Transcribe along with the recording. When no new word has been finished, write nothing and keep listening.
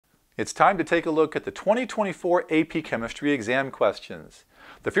It's time to take a look at the 2024 AP Chemistry exam questions.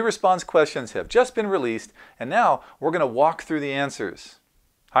 The free response questions have just been released, and now we're going to walk through the answers.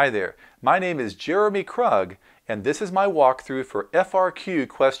 Hi there, my name is Jeremy Krug, and this is my walkthrough for FRQ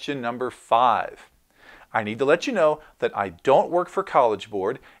question number 5. I need to let you know that I don't work for College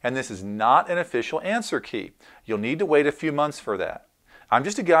Board, and this is not an official answer key. You'll need to wait a few months for that. I'm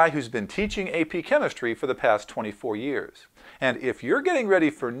just a guy who's been teaching AP Chemistry for the past 24 years. And if you're getting ready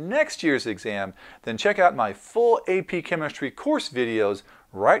for next year's exam, then check out my full AP Chemistry course videos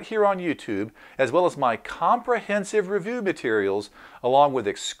right here on YouTube, as well as my comprehensive review materials, along with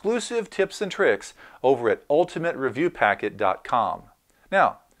exclusive tips and tricks over at ultimatereviewpacket.com.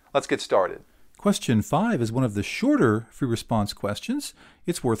 Now, let's get started. Question 5 is one of the shorter free response questions.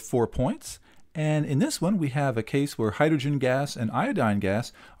 It's worth 4 points. And in this one, we have a case where hydrogen gas and iodine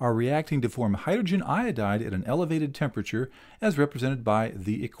gas are reacting to form hydrogen iodide at an elevated temperature, as represented by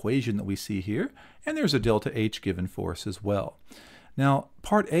the equation that we see here. And there's a delta H given for us as well. Now,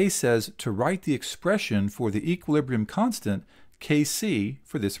 part A says to write the expression for the equilibrium constant, Kc,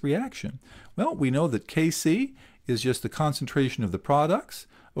 for this reaction. Well, we know that Kc is just the concentration of the products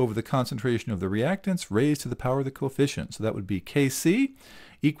over the concentration of the reactants raised to the power of the coefficient. So that would be Kc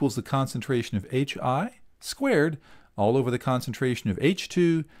equals the concentration of Hi squared all over the concentration of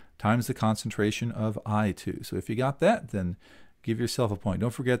H2 times the concentration of I2. So if you got that, then give yourself a point.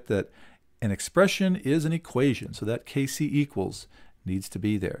 Don't forget that an expression is an equation, so that Kc equals needs to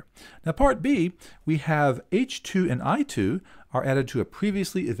be there. Now part B, we have H2 and I2 are added to a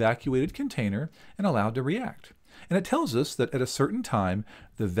previously evacuated container and allowed to react. And it tells us that at a certain time,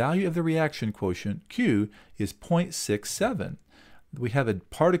 the value of the reaction quotient, Q, is 0.67. We have a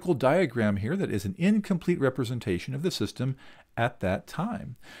particle diagram here that is an incomplete representation of the system at that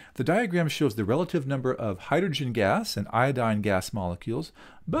time. The diagram shows the relative number of hydrogen gas and iodine gas molecules,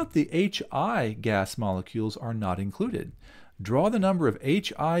 but the Hi gas molecules are not included. Draw the number of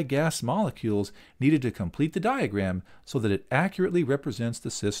Hi gas molecules needed to complete the diagram so that it accurately represents the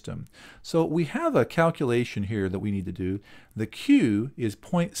system. So we have a calculation here that we need to do. The Q is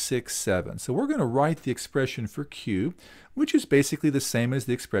 0.67. So we're going to write the expression for Q, which is basically the same as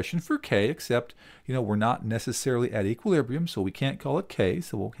the expression for K, except, we're not necessarily at equilibrium, so we can't call it K,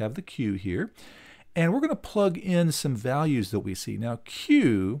 so we'll have the Q here. And we're going to plug in some values that we see. Now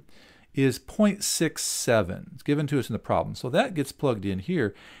Q is 0.67. It's given to us in the problem. So that gets plugged in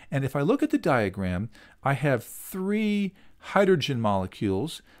here. And if I look at the diagram, I have 3 hydrogen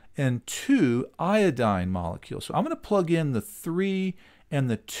molecules and 2 iodine molecules. So I'm going to plug in the 3 and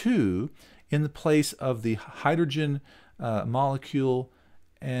the 2 in the place of the hydrogen molecule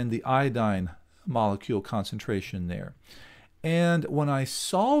and the iodine molecule concentration there. And when I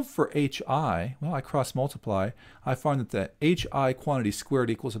solve for Hi, well, I cross multiply, I find that the Hi quantity squared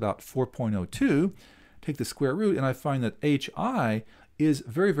equals about 4.02. Take the square root, and I find that Hi is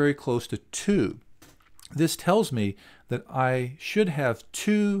very, very close to 2. This tells me that I should have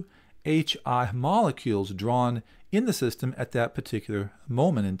 2 Hi molecules drawn in the system at that particular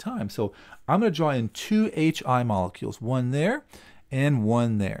moment in time. So I'm going to draw in 2 Hi molecules, one there and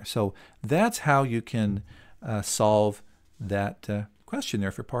one there. So that's how you can solve that question there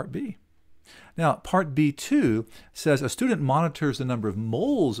for part B. Now, part B2 says a student monitors the number of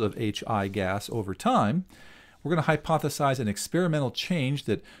moles of Hi gas over time. We're going to hypothesize an experimental change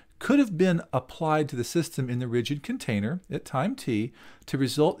that could have been applied to the system in the rigid container at time t to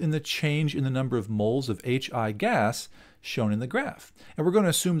result in the change in the number of moles of Hi gas shown in the graph. And we're going to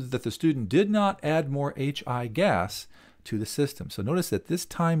assume that the student did not add more Hi gas to the system. So notice that this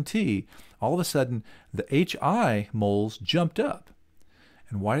time t, all of a sudden, the Hi moles jumped up.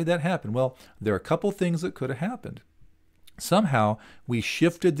 And why did that happen? Well, there are a couple things that could have happened. Somehow, we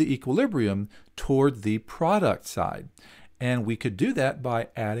shifted the equilibrium toward the product side. And we could do that by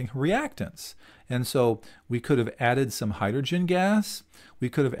adding reactants. And so we could have added some hydrogen gas. We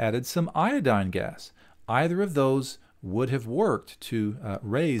could have added some iodine gas. Either of those would have worked to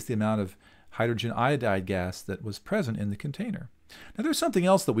raise the amount of hydrogen iodide gas that was present in the container. Now there's something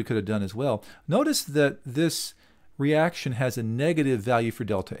else that we could have done as well. Notice that this reaction has a negative value for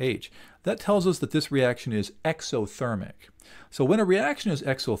delta H. That tells us that this reaction is exothermic. So when a reaction is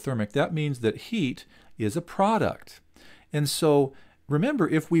exothermic, that means that heat is a product. And so remember,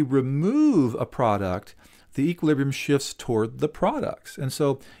 if we remove a product, the equilibrium shifts toward the products. And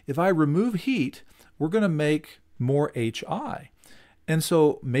so if I remove heat, we're going to make more Hi. And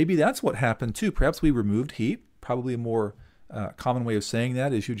so maybe that's what happened too. Perhaps we removed heat. Probably a more common way of saying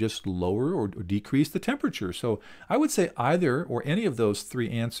that is you just lower or decrease the temperature. So I would say either or any of those 3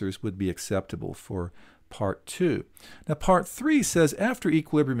 answers would be acceptable for part 2. Now, part 3 says after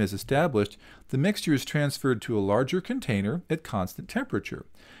equilibrium is established, the mixture is transferred to a larger container at constant temperature.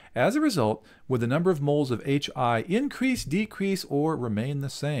 As a result, would the number of moles of HI increase, decrease, or remain the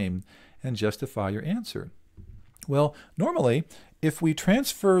same? And justify your answer. Well, normally, if we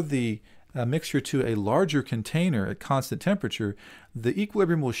transfer the mixture to a larger container at constant temperature, the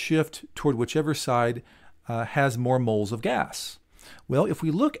equilibrium will shift toward whichever side has more moles of gas. Well, if we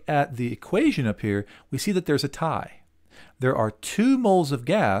look at the equation up here, we see that there's a tie. There are 2 moles of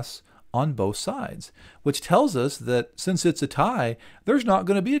gas on both sides, which tells us that since it's a tie, there's not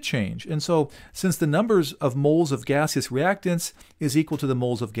going to be a change. And so, since the numbers of moles of gaseous reactants is equal to the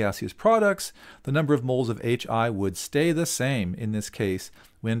moles of gaseous products, the number of moles of HI would stay the same in this case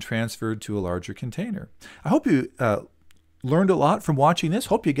when transferred to a larger container. I hope you learned a lot from watching this.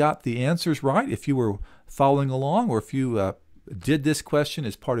 Hope you got the answers right if you were following along, or if you did this question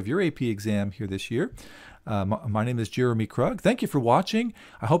as part of your AP exam here this year. My name is Jeremy Krug. Thank you for watching.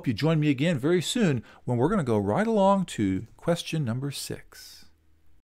 I hope you join me again very soon when we're going to go right along to question number 6.